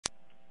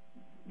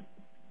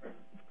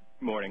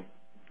Morning.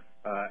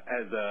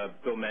 As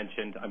Bill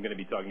mentioned, I'm going to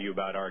be talking to you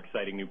about our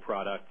exciting new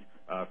product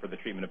for the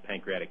treatment of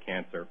pancreatic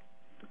cancer.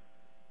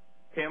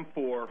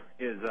 PAM4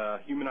 is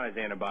a humanized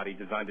antibody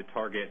designed to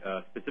target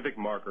a specific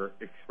marker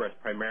expressed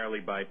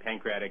primarily by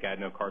pancreatic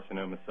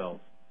adenocarcinoma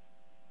cells.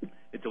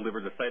 It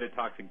delivers a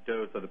cytotoxic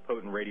dose of the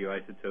potent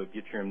radioisotope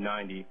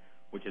yttrium-90,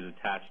 which is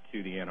attached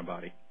to the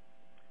antibody.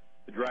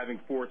 The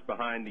driving force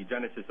behind the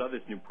genesis of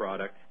this new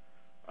product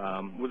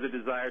was a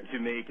desire to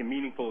make a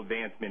meaningful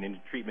advancement in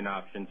treatment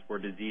options for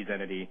a disease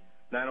entity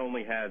not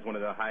only has one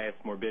of the highest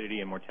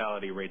morbidity and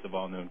mortality rates of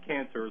all known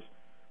cancers,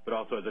 but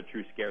also has a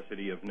true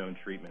scarcity of known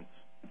treatments.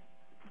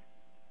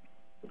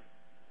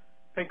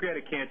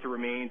 Pancreatic cancer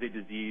remains a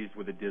disease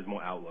with a dismal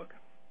outlook.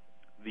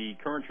 The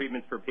current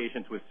treatments for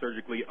patients with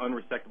surgically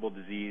unresectable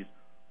disease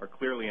are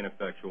clearly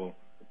ineffectual,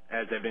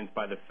 as evidenced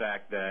by the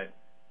fact that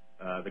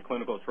the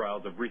clinical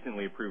trials of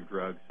recently approved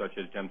drugs, such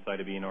as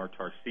Gemcitabine or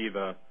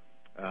Tarceva,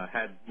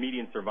 had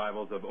median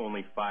survivals of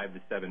only 5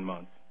 to 7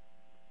 months.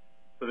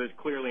 So there's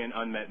clearly an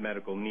unmet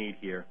medical need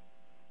here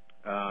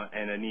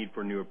and a need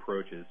for new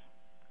approaches.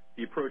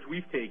 The approach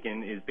we've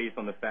taken is based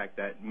on the fact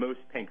that most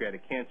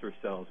pancreatic cancer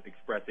cells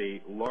express a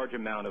large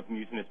amount of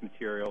mucinous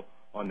material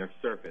on their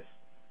surface,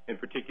 in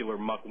particular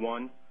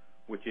MUC1,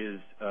 which is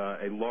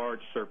a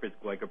large surface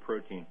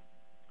glycoprotein.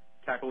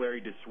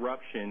 Capillary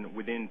disruption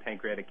within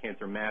pancreatic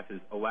cancer masses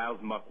allows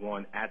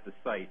MUC1 at the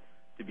site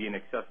to be an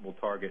accessible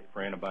target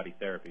for antibody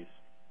therapies.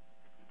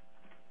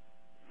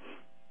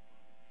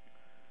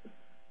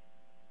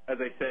 As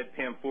I said,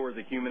 PAM4 is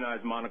a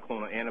humanized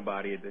monoclonal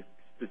antibody that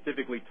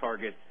specifically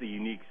targets the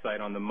unique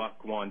site on the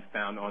MUC1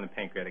 found on the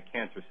pancreatic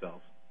cancer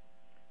cells.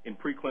 In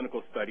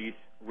preclinical studies,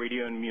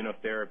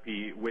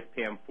 radioimmunotherapy with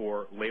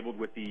PAM4 labeled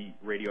with the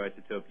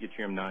radioisotope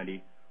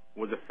yttrium-90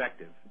 was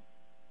effective,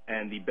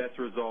 and the best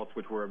results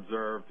which were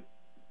observed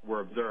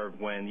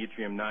when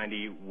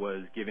yttrium-90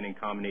 was given in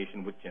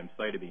combination with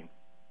gemcitabine.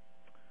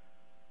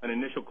 An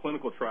initial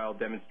clinical trial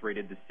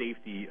demonstrated the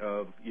safety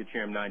of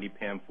yttrium-90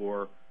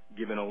 PAM4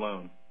 given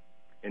alone.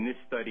 In this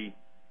study,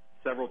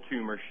 several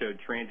tumors showed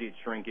transient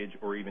shrinkage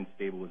or even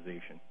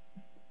stabilization.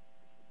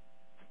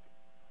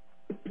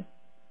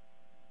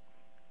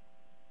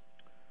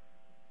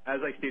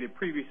 As I stated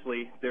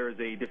previously, there is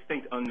a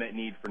distinct unmet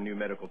need for new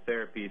medical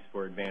therapies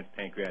for advanced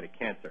pancreatic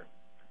cancer.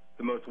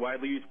 The most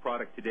widely used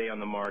product today on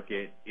the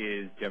market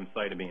is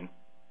Gemcitabine.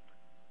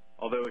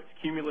 Although its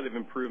cumulative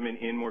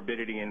improvement in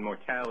morbidity and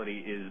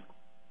mortality is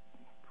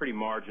pretty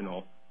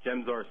marginal,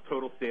 Gemzar's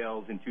total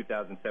sales in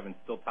 2007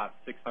 still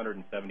topped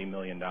 $670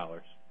 million.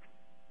 Our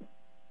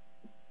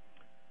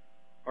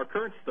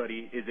current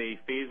study is a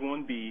Phase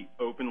 1b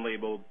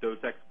open-label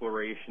dose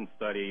exploration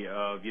study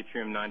of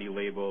yttrium-90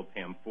 labeled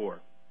PAM4,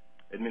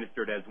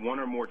 administered as one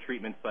or more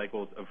treatment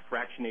cycles of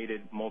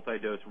fractionated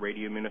multi-dose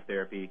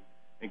radioimmunotherapy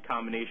in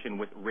combination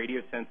with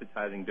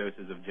radiosensitizing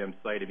doses of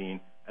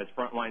gemcitabine as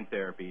frontline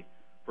therapy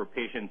for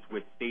patients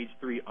with stage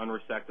 3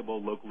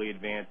 unresectable, locally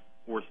advanced,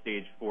 or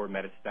stage 4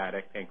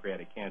 metastatic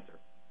pancreatic cancer.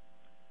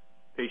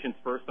 Patients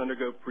first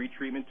undergo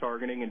pre-treatment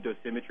targeting and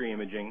dosimetry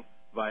imaging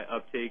via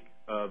uptake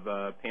of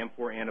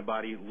PAM4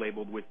 antibody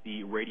labeled with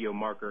the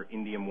radiomarker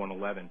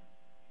indium-111.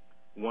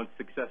 Once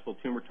successful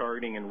tumor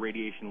targeting and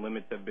radiation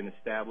limits have been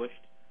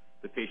established,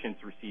 the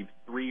patients receive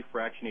 3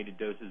 fractionated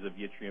doses of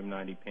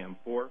yttrium-90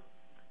 PAM4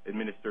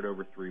 administered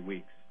over 3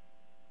 weeks.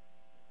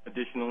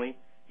 Additionally,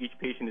 each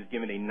patient is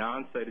given a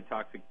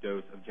non-cytotoxic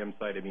dose of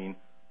gemcitabine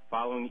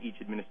following each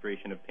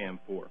administration of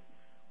PAM4,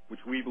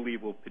 which we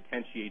believe will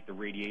potentiate the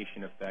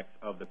radiation effects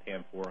of the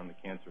PAM4 on the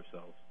cancer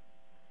cells.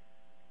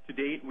 To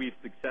date, we've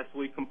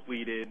successfully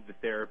completed the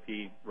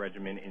therapy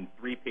regimen in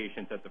 3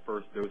 patients at the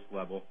first dose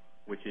level,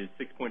 which is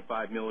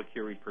 6.5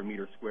 millicuries per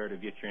meter squared of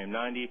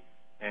yttrium-90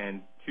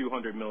 and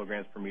 200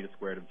 milligrams per meter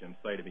squared of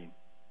gemcitabine.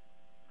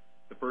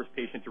 The first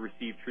patient to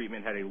receive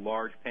treatment had a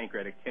large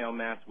pancreatic tail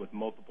mass with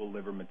multiple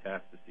liver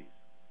metastases.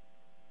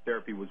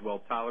 Therapy was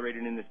well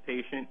tolerated in this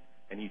patient,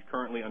 and he's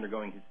currently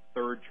undergoing his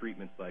 3rd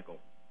treatment cycle.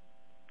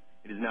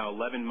 It is now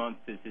 11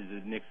 months since his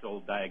initial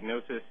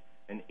diagnosis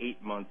and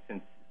 8 months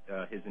since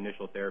his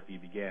initial therapy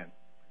began.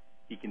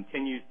 He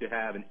continues to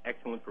have an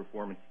excellent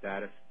performance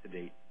status to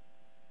date.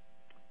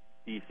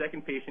 The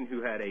second patient,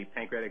 who had a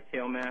pancreatic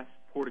tail mass,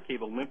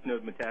 portocaval lymph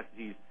node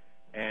metastases,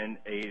 and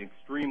an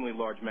extremely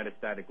large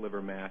metastatic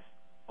liver mass,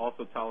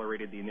 also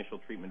tolerated the initial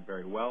treatment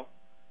very well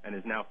and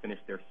has now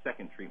finished their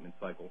 2nd treatment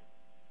cycle.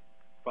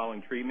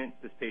 Following treatment,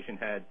 this patient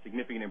had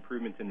significant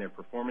improvements in their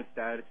performance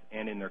status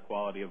and in their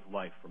quality of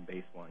life from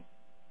baseline.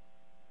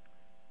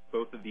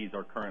 Both of these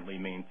are currently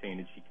maintained,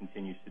 and she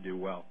continues to do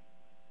well.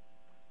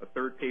 A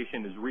 3rd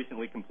patient has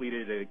recently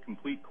completed a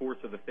complete course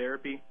of the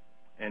therapy,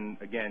 and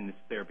again, this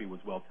therapy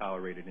was well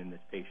tolerated in this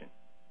patient.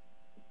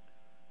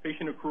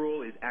 Patient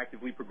accrual is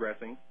actively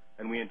progressing,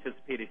 and we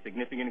anticipate a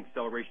significant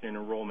acceleration in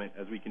enrollment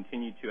as we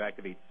continue to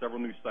activate several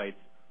new sites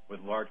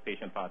with large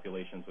patient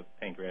populations with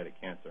pancreatic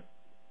cancer.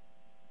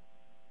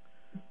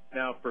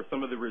 Now, for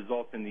some of the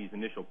results in these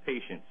initial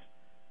patients,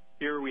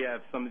 here we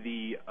have some of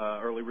the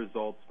early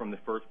results from the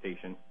first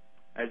patient.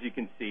 As you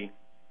can see,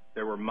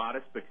 there were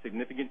modest but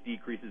significant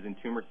decreases in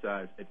tumor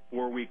size at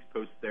 4 weeks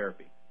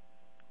post-therapy.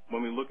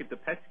 When we look at the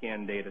PET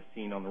scan data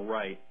seen on the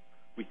right,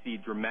 we see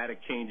dramatic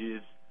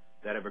changes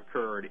that have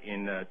occurred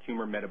in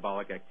tumor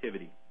metabolic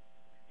activity.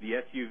 The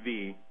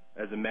SUV,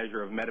 as a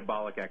measure of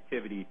metabolic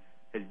activity,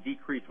 has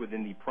decreased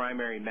within the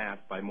primary mass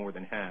by more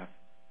than half,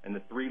 and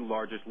the 3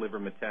 largest liver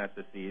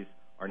metastases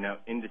are now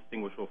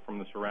indistinguishable from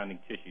the surrounding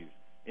tissues,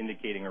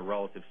 indicating a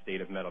relative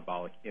state of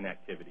metabolic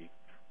inactivity.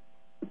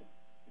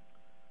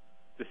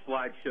 This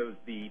slide shows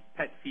the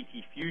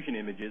PET-CT fusion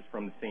images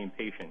from the same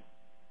patient.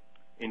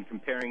 In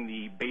comparing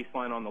the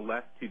baseline on the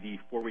left to the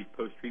 4-week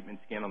post-treatment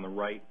scan on the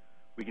right,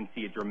 we can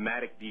see a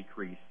dramatic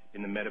decrease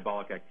in the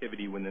metabolic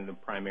activity within the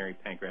primary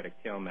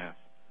pancreatic tail mass,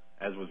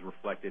 as was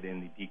reflected in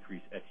the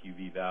decreased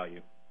SUV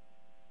value.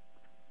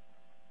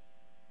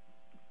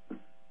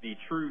 The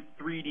true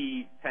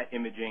 3D PET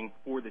imaging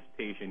for this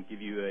patient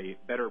give you a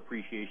better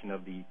appreciation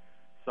of the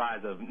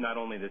size of not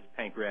only this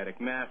pancreatic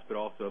mass, but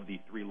also of the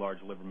 3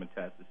 large liver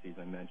metastases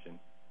I mentioned.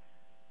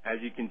 As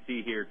you can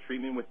see here,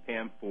 treatment with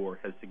PAM4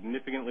 has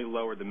significantly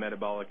lowered the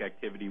metabolic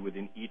activity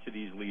within each of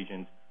these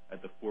lesions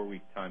at the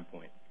 4-week time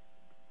point.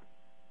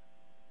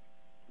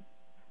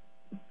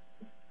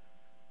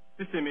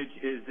 This image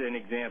is an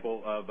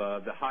example of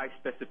the high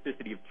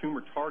specificity of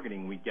tumor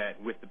targeting we get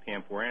with the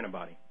PAM4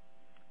 antibody.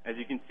 As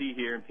you can see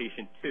here in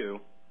patient 2,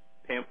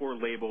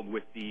 PAM4 labeled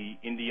with the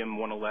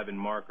indium-111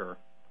 marker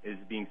is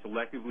being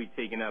selectively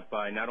taken up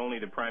by not only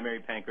the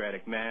primary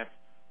pancreatic mass,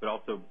 but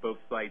also both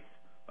sites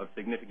of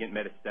significant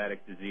metastatic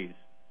disease.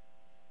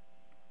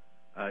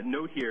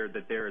 Note here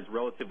that there is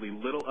relatively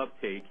little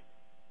uptake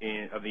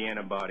of the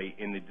antibody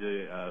in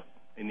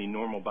the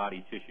normal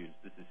body tissues.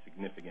 This is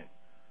significant.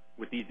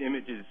 With these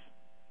images,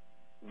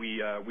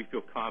 we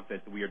feel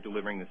confident that we are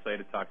delivering the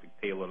cytotoxic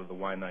payload of the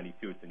Y92,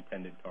 its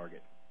intended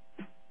target.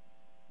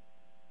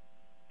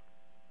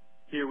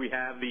 Here we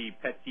have the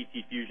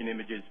PET-CT fusion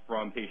images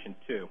from patient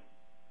 2.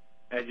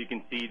 As you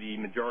can see, the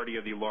majority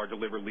of the larger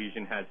liver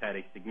lesion has had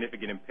a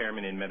significant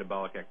impairment in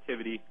metabolic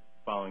activity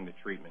following the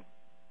treatment.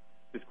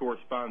 This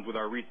corresponds with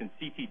our recent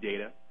CT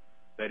data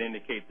that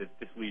indicate that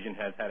this lesion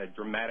has had a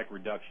dramatic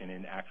reduction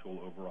in actual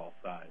overall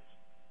size.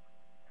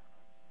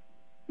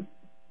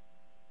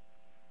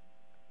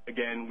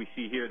 Again, we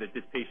see here that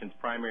this patient's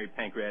primary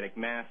pancreatic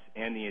mass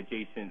and the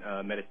adjacent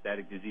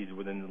metastatic disease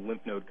within the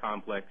lymph node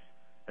complex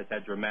has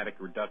had dramatic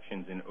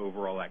reductions in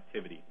overall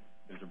activity.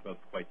 Those are both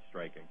quite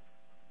striking.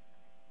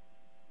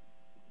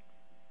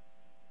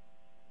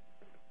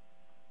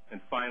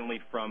 And finally,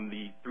 from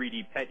the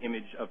 3D PET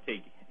image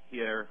uptake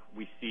here,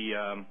 we see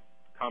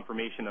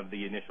confirmation of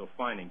the initial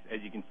findings. As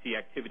you can see,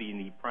 activity in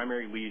the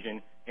primary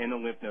lesion and the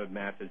lymph node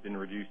mass has been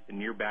reduced to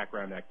near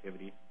background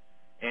activity,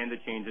 and the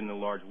change in the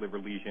large liver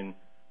lesion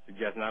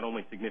suggests not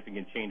only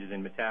significant changes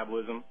in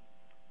metabolism,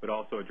 but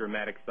also a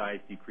dramatic size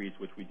decrease,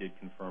 which we did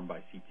confirm by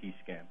CT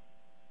scan.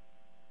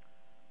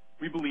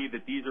 We believe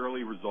that these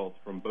early results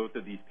from both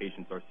of these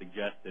patients are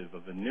suggestive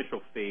of the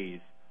initial phase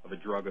of a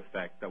drug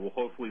effect that will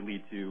hopefully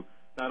lead to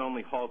not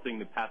only halting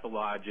the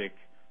pathologic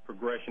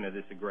progression of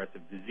this aggressive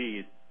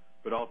disease,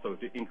 but also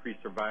to increase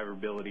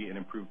survivability and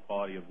improve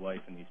quality of life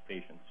in these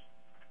patients.